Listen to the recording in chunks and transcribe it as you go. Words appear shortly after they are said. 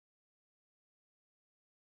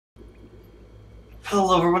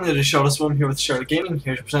Hello everyone, it is Sheldon here with Sheldon Gaming,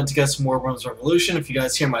 here to present to you guys some more Worms Revolution. If you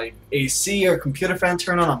guys hear my AC or computer fan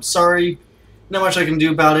turn on, I'm sorry. Not much I can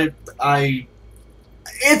do about it.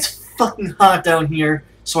 It's fucking hot down here,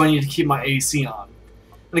 so I need to keep my AC on.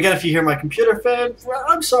 And again, if you hear my computer fan, well,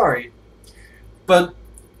 I'm sorry. But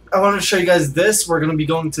I wanted to show you guys this. We're going to be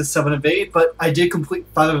going to 7 of 8, but I did complete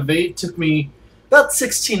 5 of 8. It took me about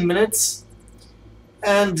 16 minutes.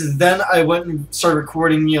 And then I went and started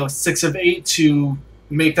recording, 6 of 8 to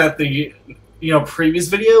make that the, previous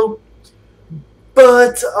video.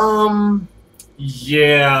 But,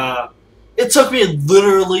 yeah. It took me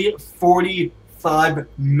literally 45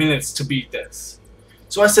 minutes to beat this.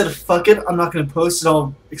 So I said, fuck it, I'm not going to post it,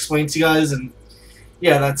 I'll explain to you guys, and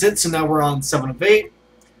yeah, that's it. So now we're on 7 of 8.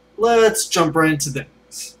 Let's jump right into things.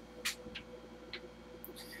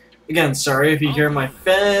 Again, sorry if you hear my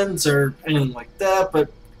fans or anything like that, but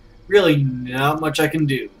really not much I can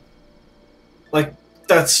do. Like,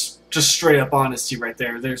 that's just straight up honesty right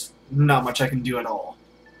there. There's not much I can do at all.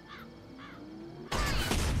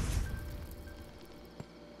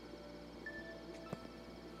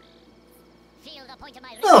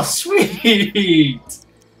 Oh, sweet!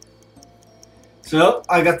 So,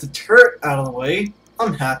 I got the turret out of the way.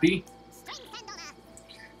 I'm happy.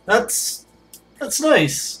 That's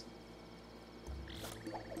nice.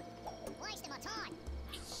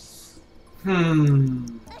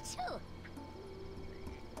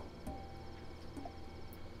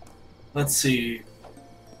 Let's see.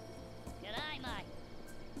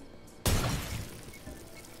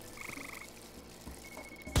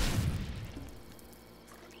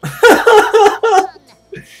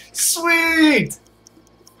 Sweet!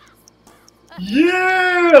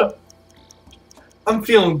 Yeah! I'm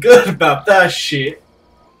feeling good about that shit.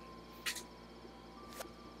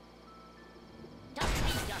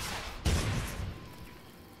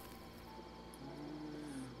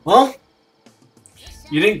 Well,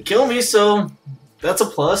 you didn't kill me, so that's a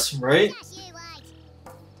plus, right?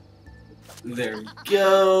 There we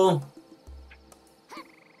go.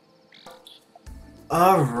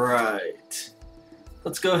 Alright.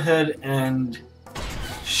 Let's go ahead and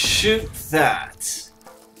shoot that.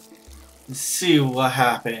 Let's see what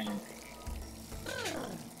happened.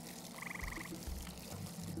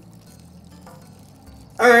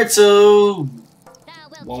 Alright, so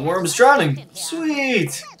one worm's drowning.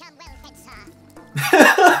 Sweet!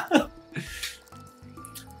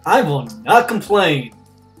 I will not complain.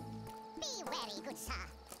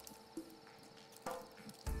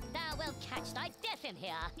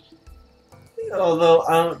 Although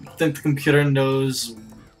I don't think the computer knows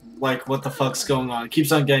like what the fuck's going on. It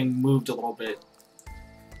keeps on getting moved a little bit.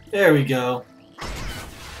 There we go.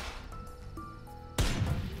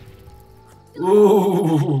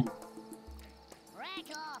 Ooh.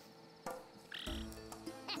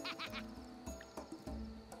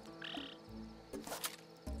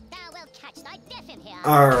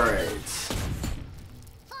 Alright.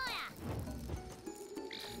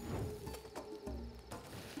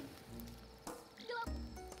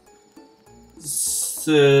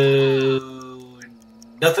 So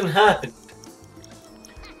nothing happened.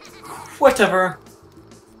 Whatever.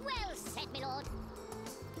 Well said, my lord.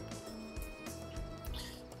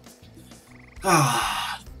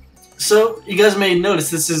 So you guys may notice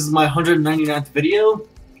this is my 199th video.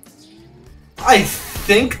 I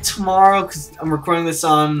think tomorrow, because I'm recording this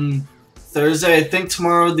on Thursday, I think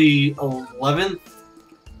tomorrow the 11th,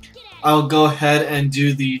 I'll go ahead and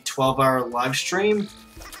do the 12-hour live stream.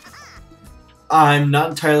 I'm not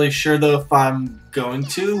entirely sure though if I'm going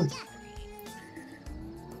to.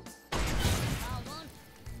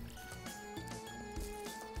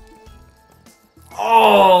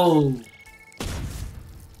 Oh!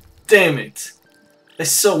 Damn it. I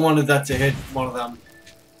so wanted that to hit one of them.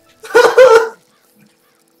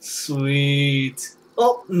 Sweet.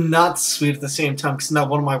 Oh, not sweet at the same time, because now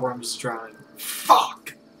one of my worms is drowning.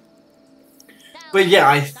 Fuck! But yeah,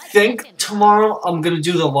 I think tomorrow I'm gonna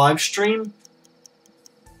do the live stream.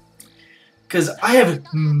 Because I have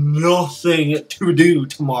nothing to do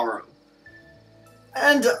tomorrow.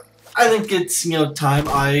 And I think it's, time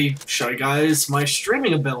I show you guys my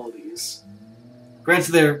streaming abilities.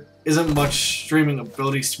 Granted, there isn't much streaming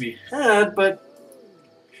abilities to be had, but,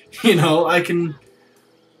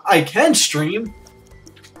 I can stream.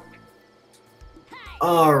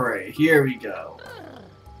 Alright, here we go.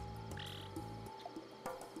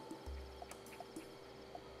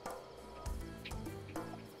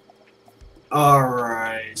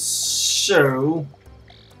 Alright, so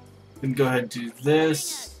we can go ahead and do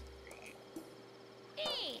this.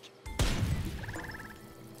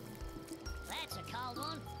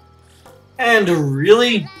 And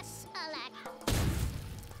really? Alas, alack.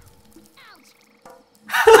 Ouch.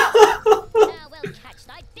 Thou wilt catch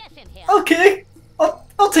thy death in here. Okay,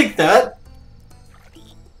 I'll take that.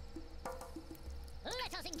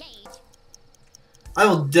 Let us engage. I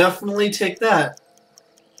will definitely take that.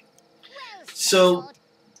 Well said, So- my lord.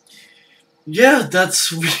 Yeah,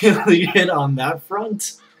 that's really it on that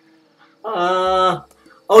front. Oh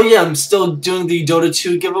yeah, I'm still doing the Dota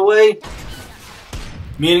 2 giveaway.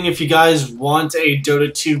 Meaning if you guys want a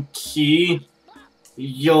Dota 2 key,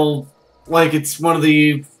 you'll, like, it's one of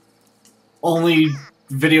the only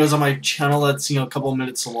videos on my channel that's, you know, a couple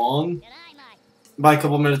minutes long. Did I, my By a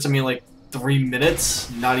couple minutes, I mean like 3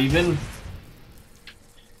 minutes, not even.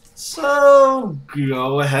 So,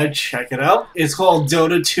 go ahead, check it out. It's called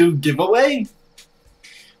Dota 2 Giveaway.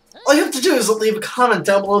 All you have to do is leave a comment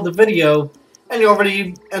down below the video, and you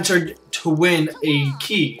already entered to win a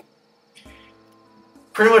key.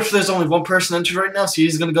 Pretty much there's only one person entered right now, so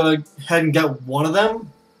he's going to go ahead and get one of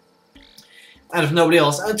them. And if nobody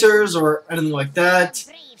else enters or anything like that,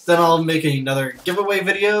 brave then I'll make another giveaway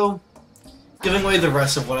video, giving away the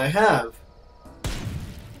rest of what I have.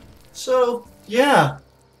 So, yeah.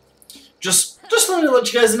 Just wanted to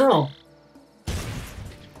let you guys know.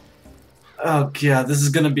 Oh god, this is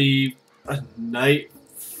gonna be a night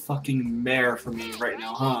fucking mare for me right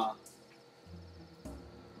now, huh?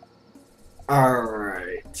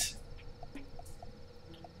 Alright.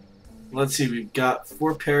 Let's see, we've got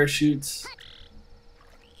 4 parachutes.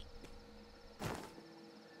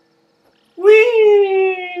 Whee!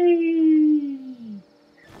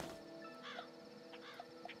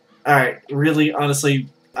 Alright, really, honestly,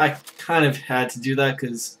 I kind of had to do that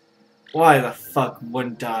because why the fuck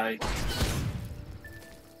wouldn't I?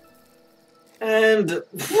 And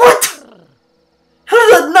what? How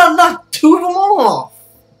did that not knock 2 of them off?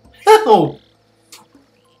 How?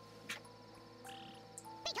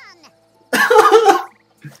 beacon.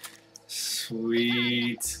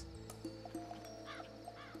 Sweet.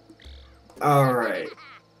 Alright.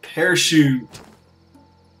 Parachute.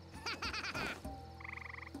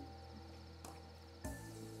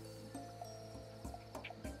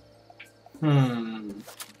 Thou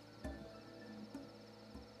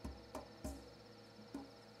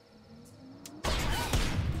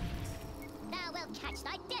wilt catch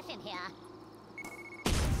thy death in here.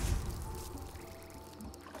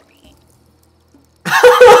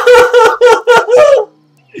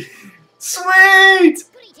 Sweet!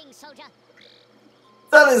 Greetings, soldier.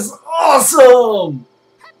 That is awesome!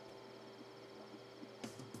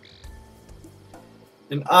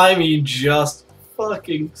 And I mean just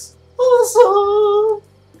fucking awesome!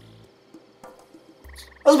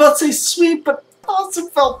 I was about to say sweet, but awesome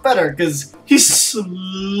felt better because he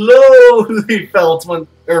slowly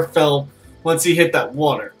fell once he hit that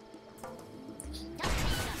water.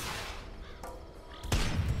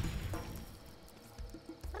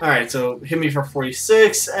 Alright, so hit me for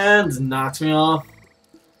 46 and knocked me off.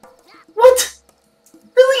 What?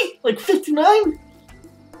 Really? Like 59?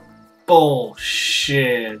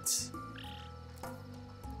 Bullshit.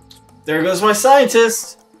 There goes my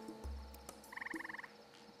scientist.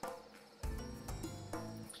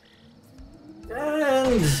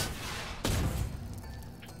 And...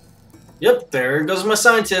 Yep, there goes my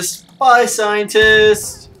scientist. Bye,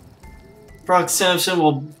 scientist. Brock Sampson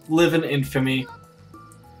will live in infamy.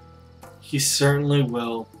 He certainly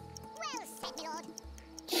will. Well said,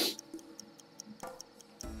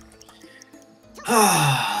 my lord.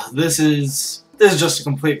 This is just a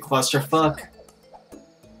complete clusterfuck.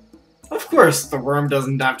 Of course, the worm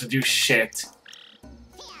doesn't have to do shit.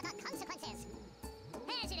 Fear the consequences.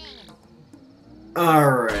 Hesitating.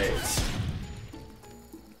 Alright.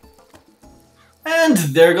 And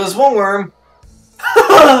there goes one worm.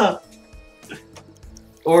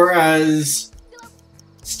 Or as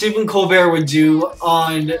Stephen Colbert would do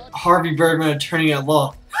on Harvey Birdman Attorney at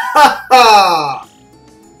Law. Ha ha!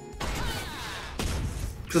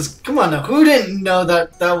 Because, come on now, who didn't know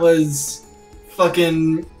that that was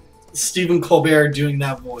fucking Stephen Colbert doing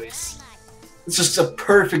that voice? It's just a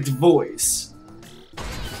perfect voice.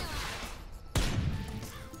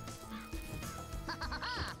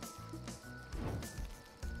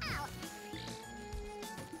 Ow.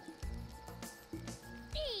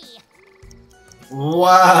 E.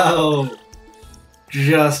 Wow!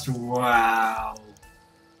 Just wow.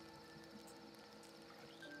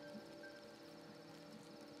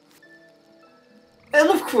 And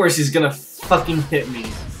of course he's gonna fucking hit me.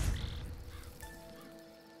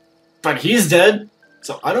 But he's dead,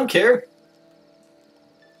 so I don't care.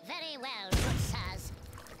 Very well, good sirs.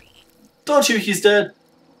 Don't you, he's dead.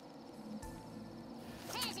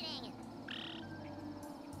 Hesitating.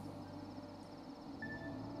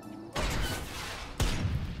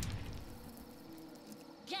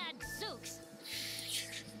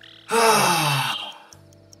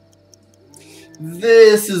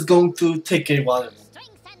 This is going to take a while.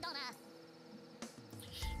 Strength and honor.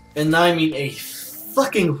 And I mean a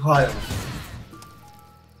fucking while.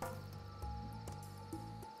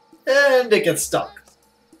 And it gets stuck.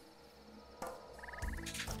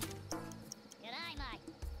 G'day, mate.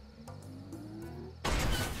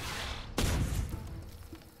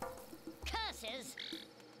 Curses.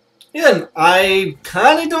 Yeah, I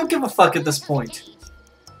kinda don't give a fuck at this point.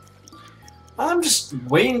 I'm just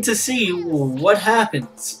waiting to see what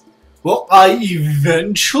happens. Will I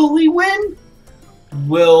eventually win?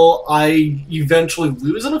 Will I eventually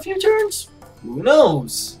lose in a few turns? Who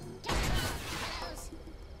knows?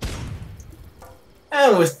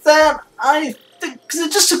 And with that, I think, because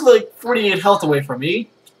it just took like 48 health away from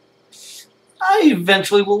me, I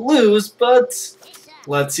eventually will lose, but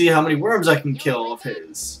let's see how many worms I can kill of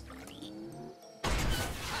his.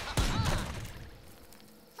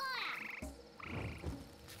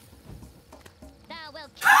 Thou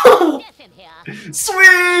wilt catch death in here.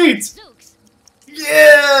 Sweet! Zooks.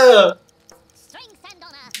 Yeah! Strength and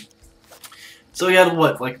honor. So we had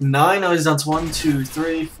what, like 9? Now he's down to 1, 2,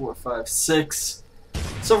 3, 4, 5, 6.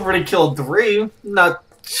 So I've already killed 3. Not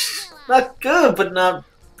good, but not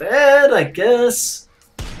bad, I guess.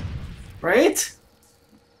 Right?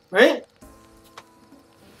 Right?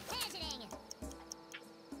 Visiting.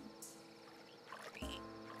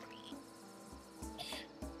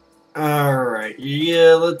 Alright,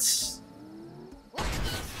 yeah, let's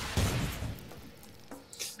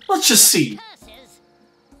just see. Curses.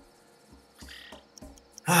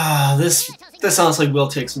 Ah, this honestly will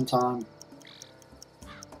take some time.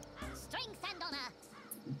 Strength and honor.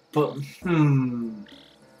 But,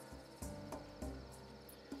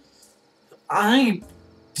 I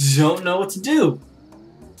don't know what to do.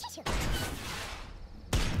 Tissue.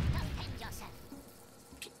 Defend yourself.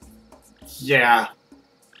 Yeah.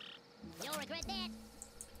 You'll regret that.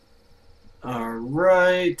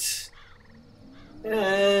 Alright.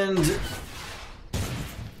 And... Beacon.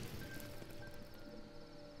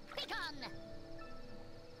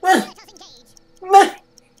 eh, Let us engage. meh,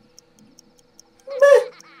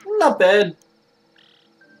 not bad.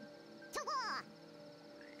 To war.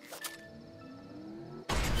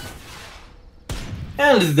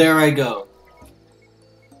 And there I go.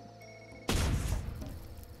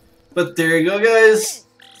 But there you go, guys.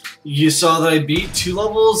 You saw that I beat 2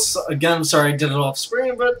 levels. Again, I'm sorry I did it off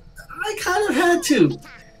screen, but I kind of had to.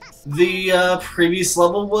 The previous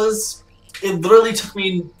level was... It literally took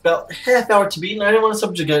me about half hour to beat, and I didn't want to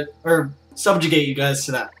subjugate you guys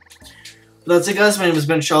to that. But that's it, guys. My name is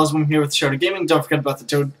Ben Charles. I'm here with Shadow Gaming. Don't forget about the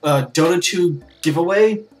Dota 2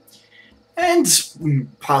 giveaway. And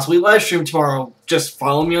possibly live stream tomorrow. Just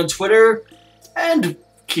follow me on Twitter. And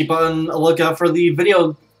keep on a lookout for the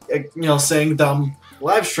video, saying that I'm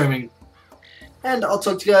live streaming. And I'll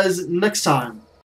talk to you guys next time.